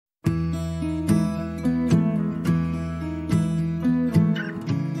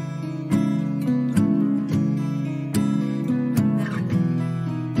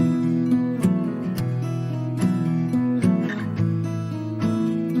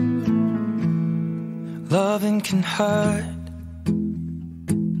Loving can hurt.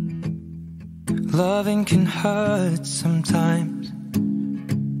 Loving can hurt sometimes,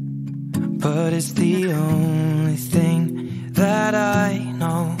 but it's the only thing that I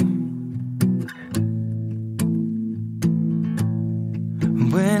know.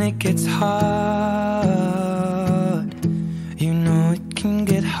 When it gets hard, you know it can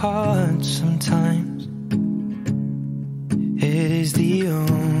get hard sometimes. It is the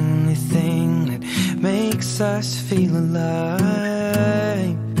only thing that makes us feel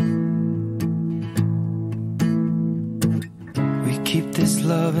alive. We keep this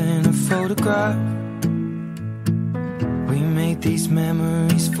love in a photograph. We make these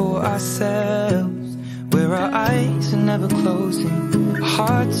memories for ourselves, where our eyes are never closing, our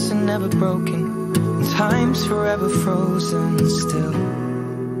hearts are never broken, and time's forever frozen still.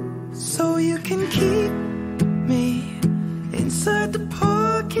 So you can keep me inside the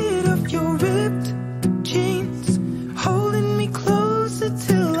pocket of your ripped jeans, holding me closer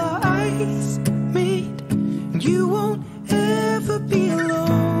till our eyes meet. You won't ever be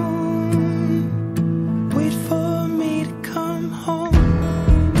alone. Wait for me to come home.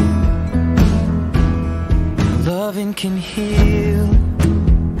 Loving can heal.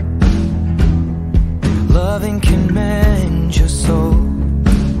 Loving can mend your soul,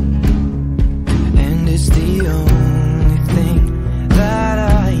 and it's the only thing that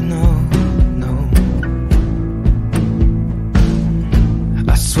I know.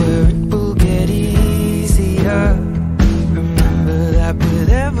 I swear it will get easier. Remember that with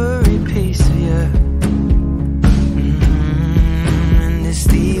every piece of you. And it's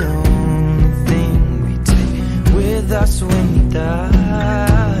the only thing we take with us when you die.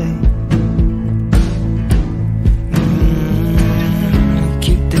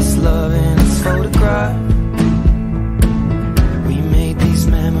 Keep this love in its photograph. We made these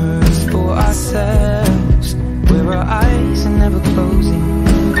memories for ourselves, where our eyes are never closing,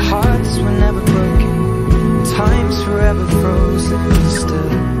 our hearts were never broken, time's forever frozen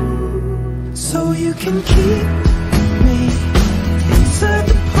still. So you can keep me inside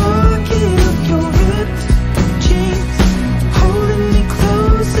the pocket of your ripped jeans, holding me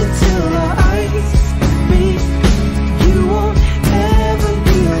closer till our eyes meet. You won't ever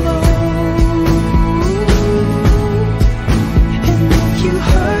be alone. And if you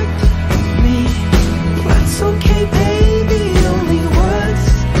hurt me, that's okay, baby. Only words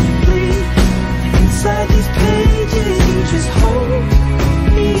bleed inside these pages. You just hold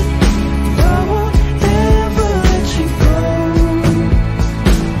me. I won't ever let you go.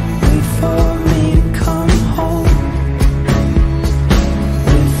 Wait for me to come home.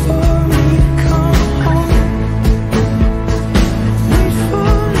 Wait for me to come home. Wait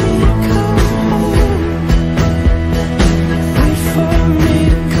for me to come home. Wait for me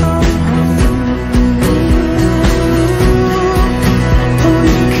to come home. Oh,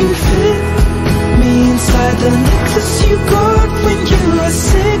 you can fit me inside the necklace you got when you were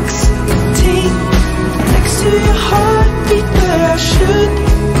 16, next to your heartbeat where I should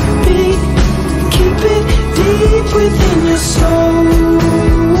be. Keep it deep within your soul.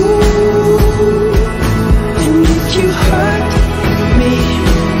 And if you hurt me,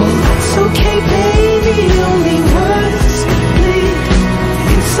 well, that's okay, baby. Only words bleed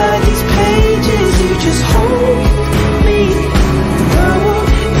inside these pages. You just hold me. I won't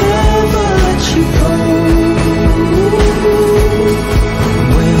ever let you go.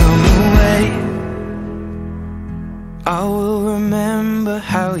 When I'm away, I will remember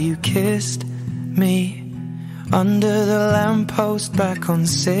how you kissed me under the lamppost back on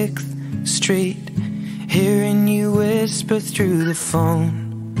 6th Street, hearing you whisper through the phone.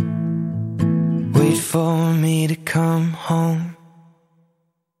 Wait for me to come home.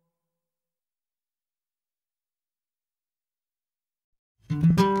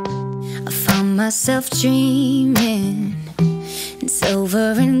 I found myself dreaming in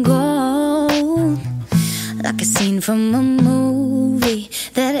silver and gold, like a scene from a movie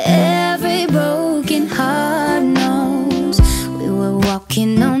that every broken heart knows. We were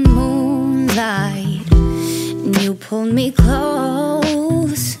walking on moonlight and you pulled me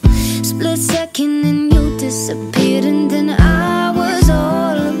close. Split second and you disappeared, and then I was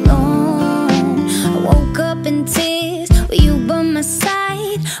all alone. I woke up in tears with you by my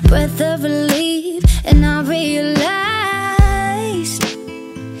side, breath of relief, and I realized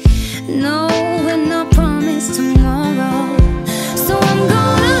no, we're not promised tomorrow. So I'm gonna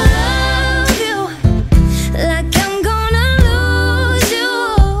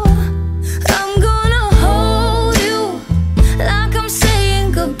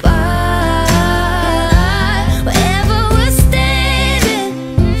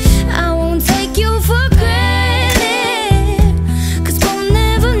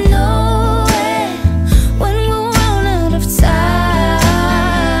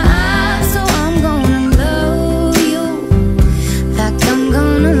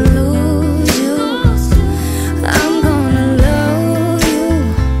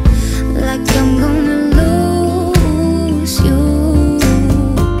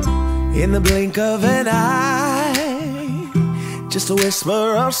a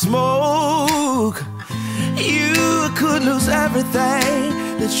whisper of smoke. You could lose everything.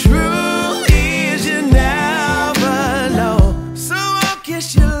 The truth is you never know. So I'll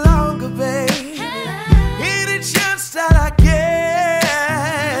kiss you longer, babe. Any chance that I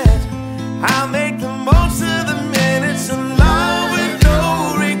get, I'll make the most of the minutes alone with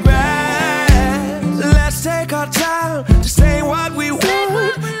no regrets. Let's take our time to say what we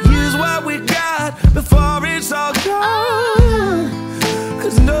want, use what we got before it's all gone.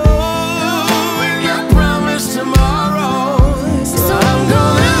 'Cause knowing you promise tomorrow, so I'm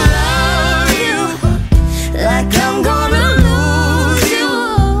gonna love you like I'm gonna lose you.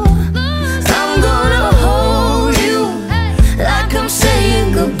 I'm gonna hold you like I'm saying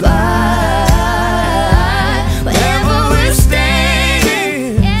goodbye. Wherever we're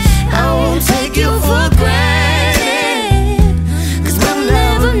standing, I won't take you for granted. 'Cause we'll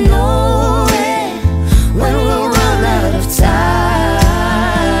never know it when we'll run out of time.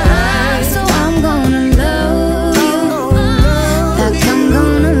 So I'm gonna love you like I'm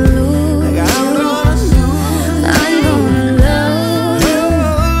gonna lose you. I'm gonna love you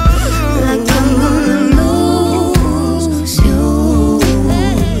like I'm gonna lose you.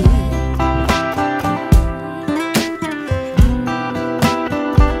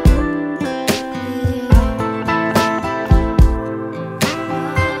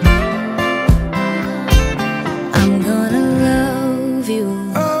 I'm gonna love you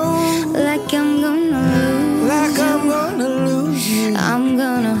like I'm gonna lose Like I'm gonna lose you. I'm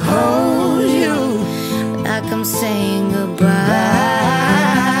gonna hold you like I'm saying goodbye.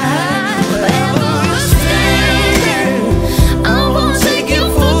 Wherever we're standing, I won't take you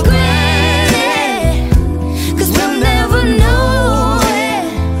for granted. 'Cause we'll never know it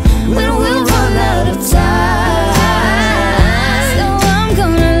when we'll run out of time. So I'm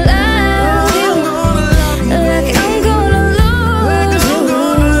gonna love you like I'm gonna lose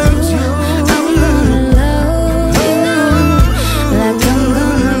you. I'm gonna love you like I'm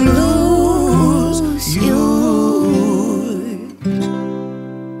gonna lose you.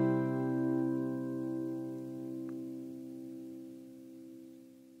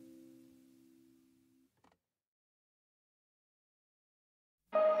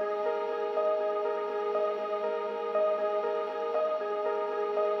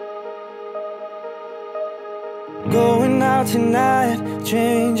 Going out tonight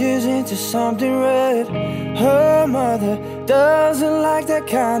changes into something red. Her mother doesn't like that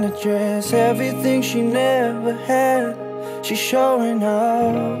kind of dress. Everything she never had, she's showing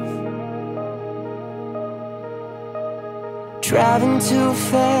off. Driving too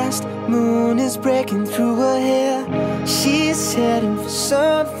fast, moon is breaking through her hair. She's heading for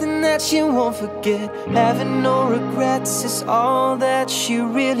something that she won't forget. Having no regrets is all that she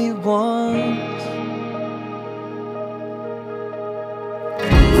really wants.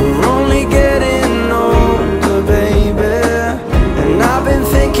 We're only getting older, baby, and I've been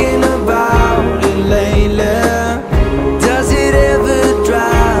thinking about it lately. Does it ever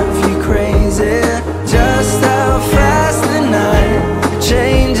drive you crazy? Just how fast the night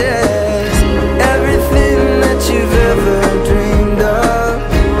changes. Everything that you've ever dreamed of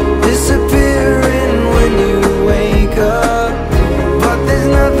disappearing when you wake up. But there's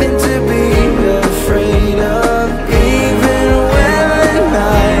nothing to be afraid of. Even when the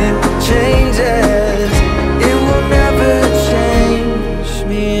night changes, it will never change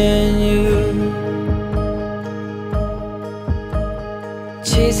me and you.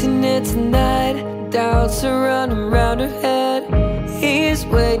 Chasing it tonight, doubts are running round her head. He's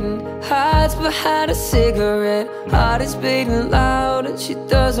waiting, hides behind a cigarette. Heart is beating loud and she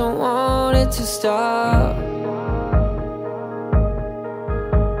doesn't want it to stop.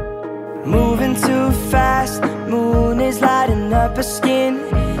 Moving too fast, moon is lighting up her skin.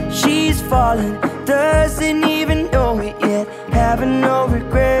 She's falling, doesn't even know it yet. Having no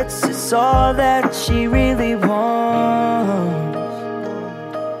regrets is all that she really wants.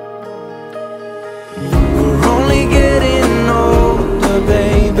 We're only getting older,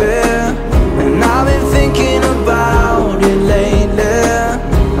 baby, and I've been thinking about it lately.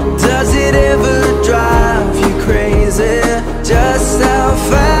 Does it ever drive you crazy? Just how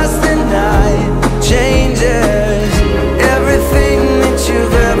fast the night changes. Everything that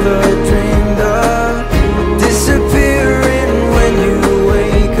you've ever dreamed of disappearing when you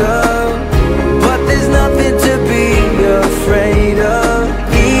wake up. But there's nothing to be afraid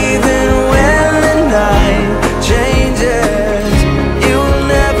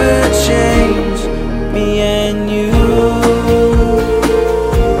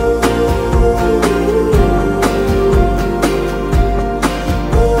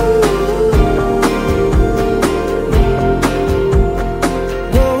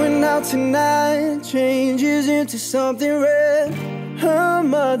out tonight changes into something red. Her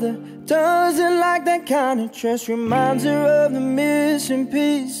mother doesn't like that kind of dress. Reminds her of the missing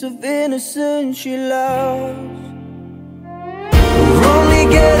piece of innocence she lost.